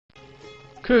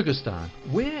Kyrgyzstan,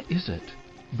 where is it?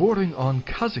 Bordering on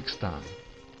Kazakhstan,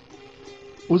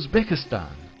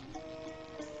 Uzbekistan,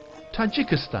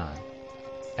 Tajikistan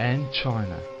and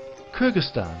China.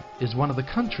 Kyrgyzstan is one of the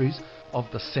countries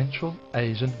of the Central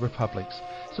Asian republics.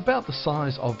 It's about the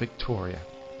size of Victoria.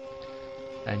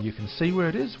 And you can see where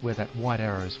it is, where that white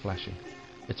arrow is flashing.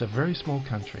 It's a very small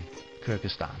country,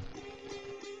 Kyrgyzstan.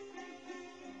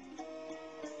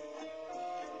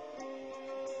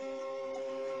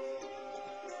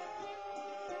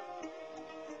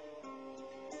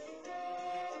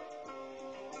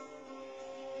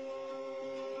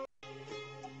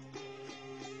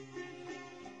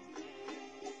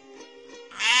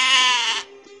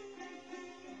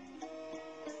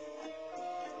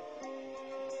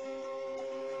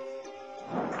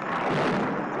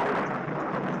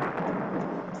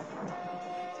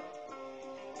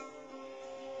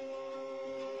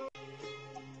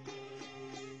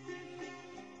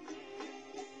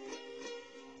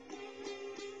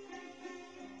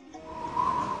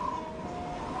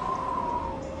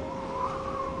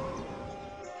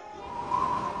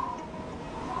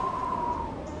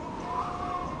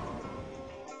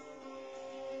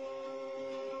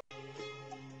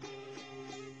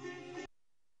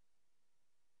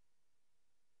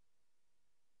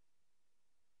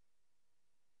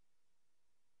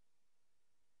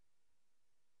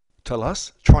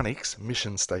 Talastronics'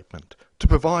 mission statement: to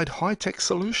provide high-tech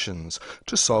solutions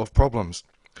to solve problems.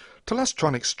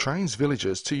 Talastronics trains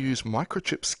villagers to use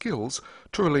microchip skills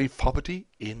to relieve poverty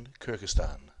in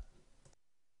Kyrgyzstan.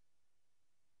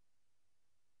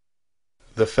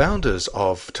 The founders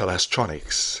of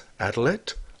Talastronics,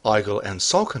 Adalet, Igel and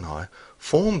Solkanai,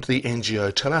 formed the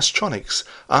NGO Talastronics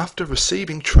after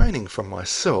receiving training from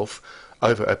myself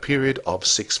over a period of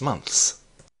 6 months.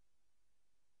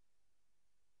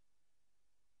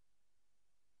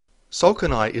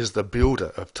 Solkanai is the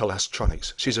builder of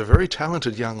Talastronics. She's a very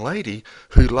talented young lady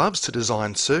who loves to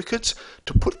design circuits,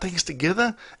 to put things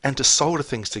together and to solder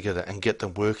things together and get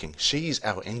them working. She's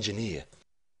our engineer.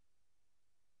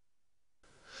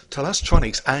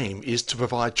 Talastronics' aim is to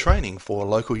provide training for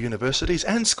local universities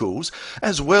and schools,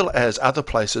 as well as other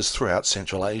places throughout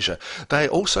Central Asia. They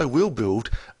also will build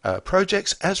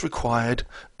projects as required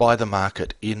by the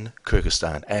market in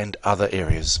Kyrgyzstan and other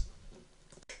areas.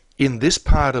 In this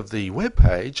part of the web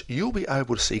page, you'll be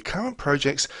able to see current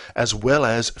projects as well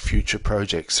as future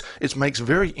projects. It makes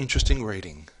very interesting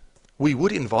reading. We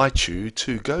would invite you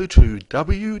to go to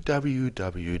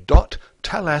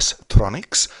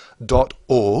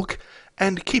www.talastronics.org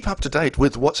and keep up to date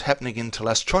with what's happening in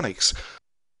Talastronics.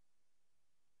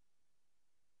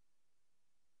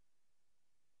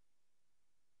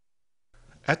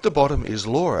 At the bottom is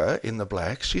Laura in the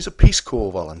black. She's a Peace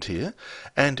Corps volunteer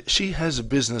and she has a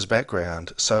business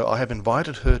background, so I have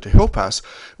invited her to help us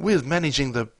with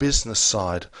managing the business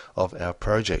side of our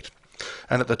project.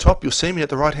 And at the top you'll see me at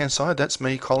the right hand side, that's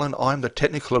me, Colin. I'm the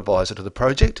technical advisor to the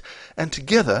project, and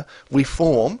together we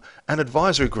form an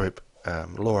advisory group,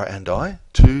 Laura and I,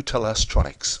 to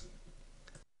Talastronics.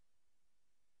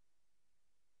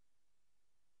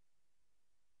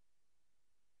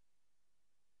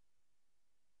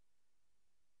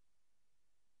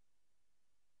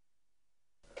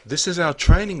 This is our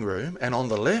training room, and on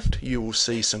the left you will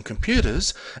see some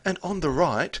computers, and on the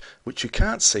right, which you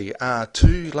can't see, are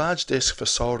 2 large desks for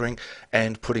soldering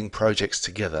and putting projects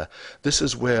together. This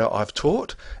is where I've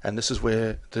taught, and this is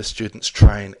where the students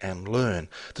train and learn.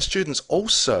 The students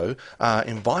also are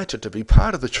invited to be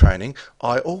part of the training.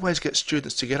 I always get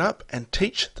students to get up and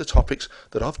teach the topics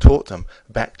that I've taught them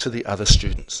back to the other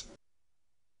students.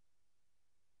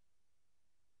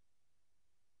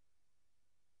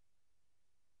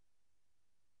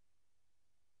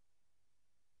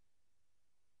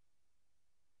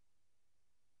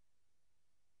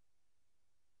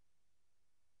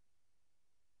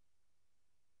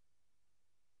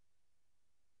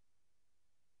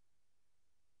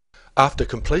 After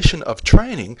completion of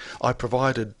training, I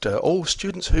provided all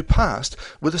students who passed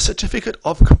with a certificate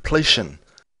of completion.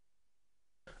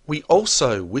 We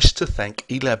also wish to thank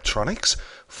eLabtronics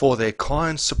for their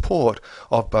kind support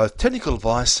of both technical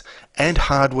advice and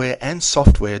hardware and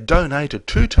software donated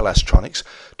to Talastronics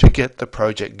to get the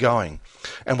project going.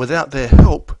 And without their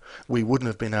help, we wouldn't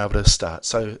have been able to start.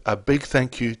 So a big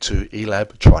thank you to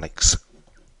eLabtronics.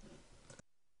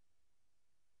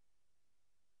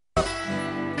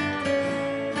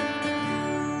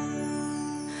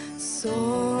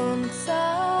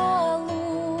 Солнца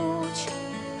луч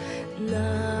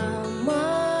на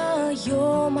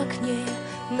моем окне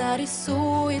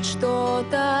нарисует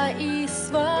что-то из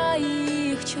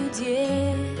своих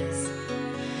чудес,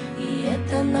 и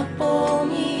это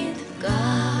напомнит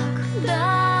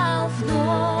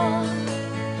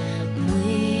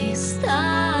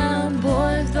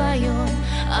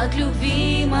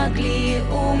могли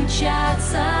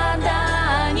умчаться.